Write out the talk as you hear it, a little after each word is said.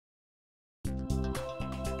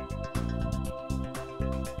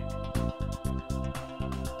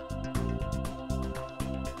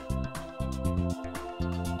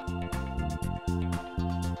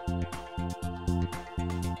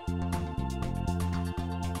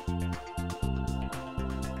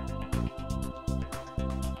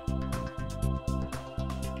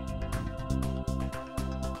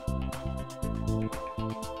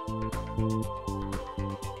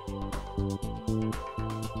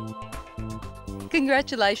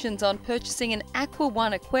Congratulations on purchasing an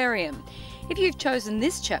AQUA aquarium. If you've chosen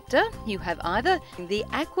this chapter, you have either the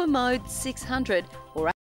AQUAMODE 600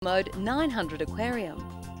 or AQUAMODE 900 aquarium.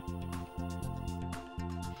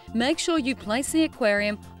 Make sure you place the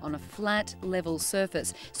aquarium on a flat, level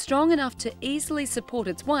surface, strong enough to easily support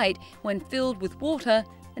its weight when filled with water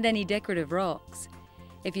and any decorative rocks.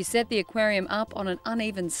 If you set the aquarium up on an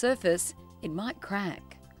uneven surface, it might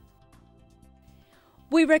crack.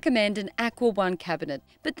 We recommend an AQUA cabinet,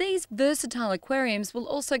 but these versatile aquariums will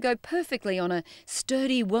also go perfectly on a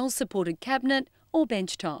sturdy, well-supported cabinet or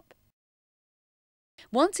bench top.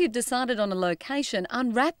 Once you've decided on a location,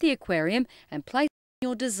 unwrap the aquarium and place it in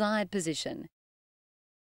your desired position.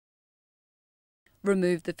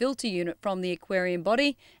 Remove the filter unit from the aquarium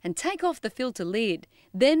body and take off the filter lid.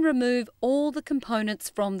 Then remove all the components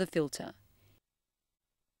from the filter.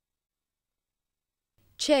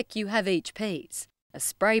 Check you have each piece: a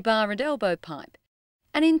spray bar and elbow pipe,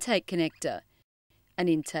 an intake connector, an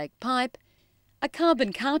intake pipe, a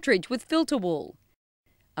carbon cartridge with filter wool,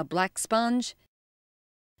 a black sponge,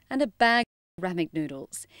 and a bag of ceramic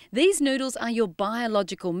noodles. These noodles are your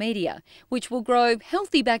biological media, which will grow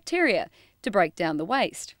healthy bacteria to break down the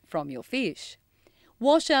waste from your fish.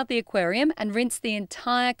 Wash out the aquarium and rinse the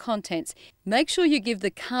entire contents. Make sure you give the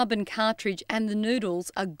carbon cartridge and the noodles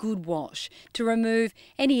a good wash to remove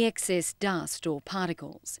any excess dust or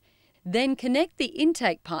particles. Then connect the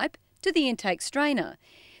intake pipe to the intake strainer.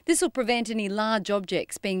 This will prevent any large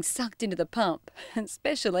objects being sucked into the pump,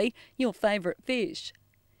 especially your favourite fish.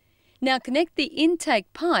 Now connect the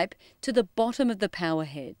intake pipe to the bottom of the power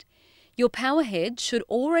head. Your power head should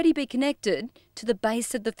already be connected to the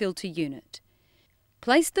base of the filter unit.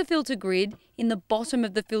 Place the filter grid in the bottom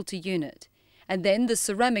of the filter unit and then the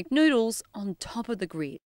ceramic noodles on top of the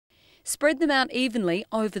grid. Spread them out evenly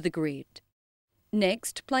over the grid.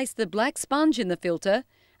 Next, place the black sponge in the filter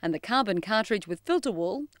and the carbon cartridge with filter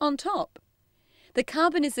wool on top. The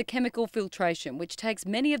carbon is a chemical filtration which takes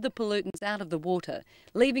many of the pollutants out of the water,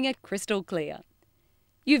 leaving it crystal clear.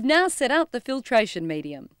 You've now set up the filtration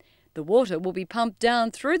medium. The water will be pumped down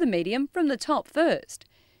through the medium from the top first.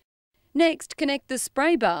 Next, connect the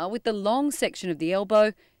spray bar with the long section of the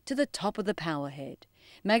elbow to the top of the power head.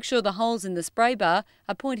 Make sure the holes in the spray bar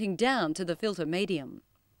are pointing down to the filter medium.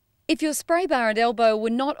 If your spray bar and elbow were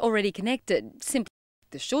not already connected, simply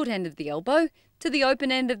connect the short end of the elbow to the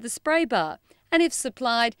open end of the spray bar, and if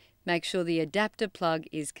supplied, make sure the adapter plug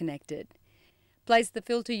is connected. Place the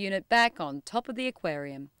filter unit back on top of the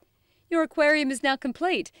aquarium. Your aquarium is now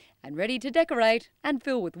complete and ready to decorate and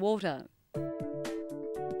fill with water.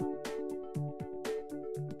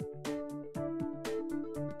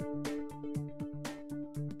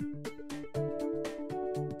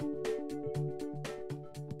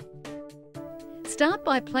 Start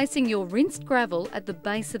by placing your rinsed gravel at the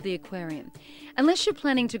base of the aquarium. Unless you're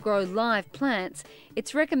planning to grow live plants,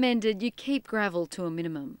 it's recommended you keep gravel to a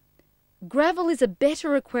minimum. Gravel is a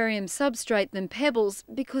better aquarium substrate than pebbles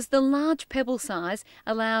because the large pebble size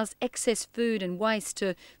allows excess food and waste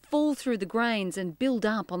to fall through the grains and build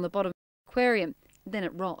up on the bottom of the aquarium. Then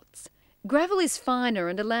it rots. Gravel is finer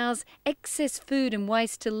and allows excess food and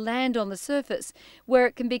waste to land on the surface, where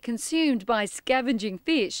it can be consumed by scavenging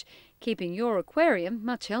fish, keeping your aquarium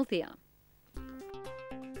much healthier.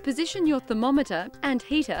 Position your thermometer and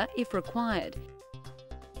heater if required.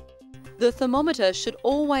 The thermometer should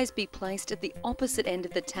always be placed at the opposite end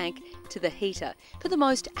of the tank to the heater for the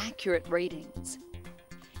most accurate readings.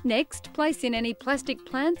 Next, place in any plastic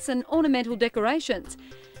plants and ornamental decorations.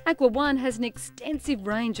 AQUA has an extensive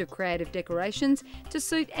range of creative decorations to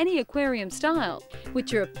suit any aquarium style,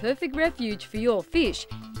 which are a perfect refuge for your fish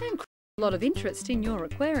and create a lot of interest in your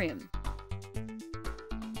aquarium.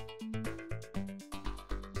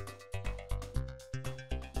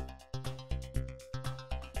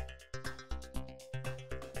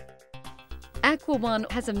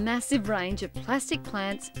 AQUA has a massive range of plastic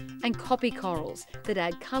plants and copy corals that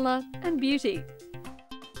add colour and beauty.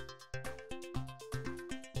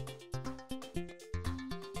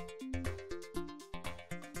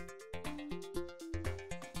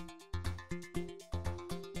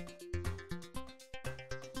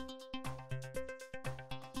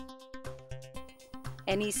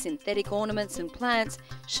 Any synthetic ornaments and plants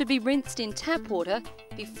should be rinsed in tap water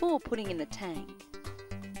before putting in the tank.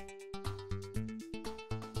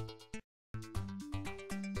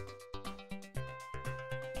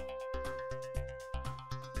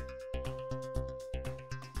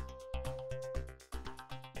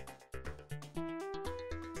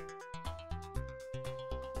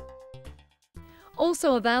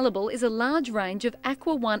 Also available is a large range of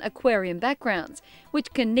AQUA aquarium backgrounds,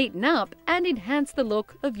 which can neaten up and enhance the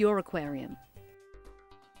look of your aquarium.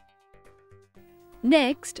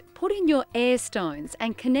 Next, put in your air stones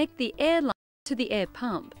and connect the air line to the air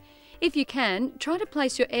pump. If you can, try to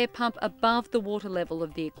place your air pump above the water level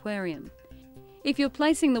of the aquarium. If you're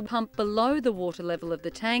placing the pump below the water level of the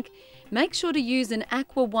tank, make sure to use an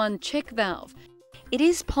AQUA 1 check valve. It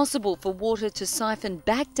is possible for water to siphon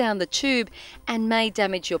back down the tube and may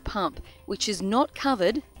damage your pump, which is not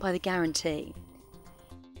covered by the guarantee.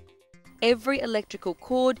 Every electrical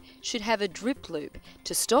cord should have a drip loop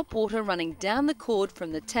to stop water running down the cord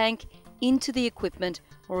from the tank into the equipment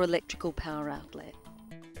or electrical power outlet.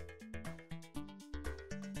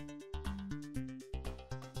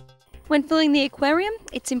 When filling the aquarium,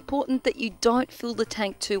 it's important that you don't fill the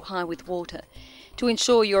tank too high with water to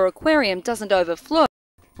ensure your aquarium doesn't overflow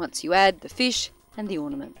once you add the fish and the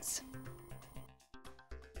ornaments.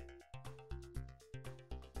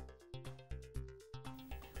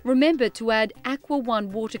 Remember to add AQUA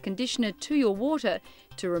 1 water conditioner to your water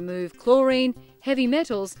to remove chlorine, heavy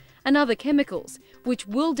metals and other chemicals which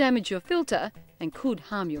will damage your filter and could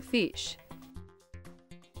harm your fish.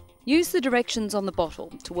 Use the directions on the bottle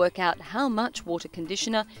to work out how much water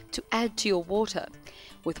conditioner to add to your water.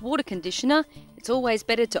 With water conditioner, it's always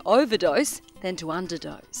better to overdose than to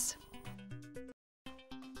underdose.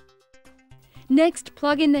 Next,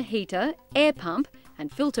 plug in the heater, air pump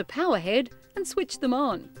and filter power head and switch them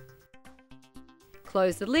on.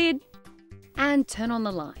 Close the lid and turn on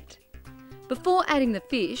the light. Before adding the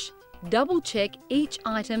fish, double check each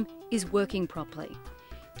item is working properly.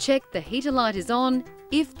 Check the heater light is on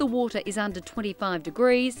if the water is under 25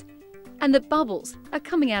 degrees and that bubbles are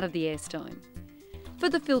coming out of the air stone. For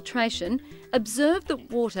the filtration, observe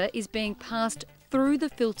that water is being passed through the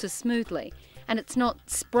filter smoothly and it's not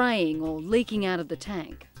spraying or leaking out of the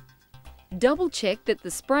tank. Double check that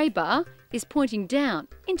the spray bar is pointing down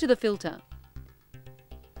into the filter.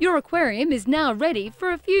 Your aquarium is now ready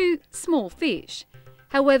for a few small fish.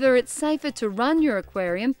 However, it's safer to run your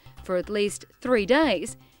aquarium for at least 3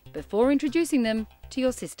 days before introducing them to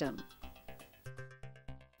your system.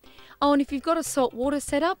 Oh, and if you've got a saltwater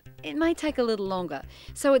setup, it may take a little longer,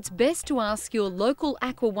 so it's best to ask your local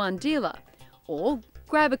AQUA 1 dealer or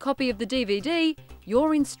grab a copy of the DVD,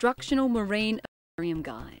 Your Instructional Marine Aquarium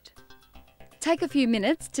Guide. Take a few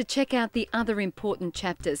minutes to check out the other important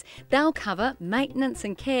chapters. They'll cover maintenance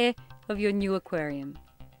and care of your new aquarium.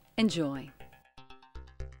 Enjoy.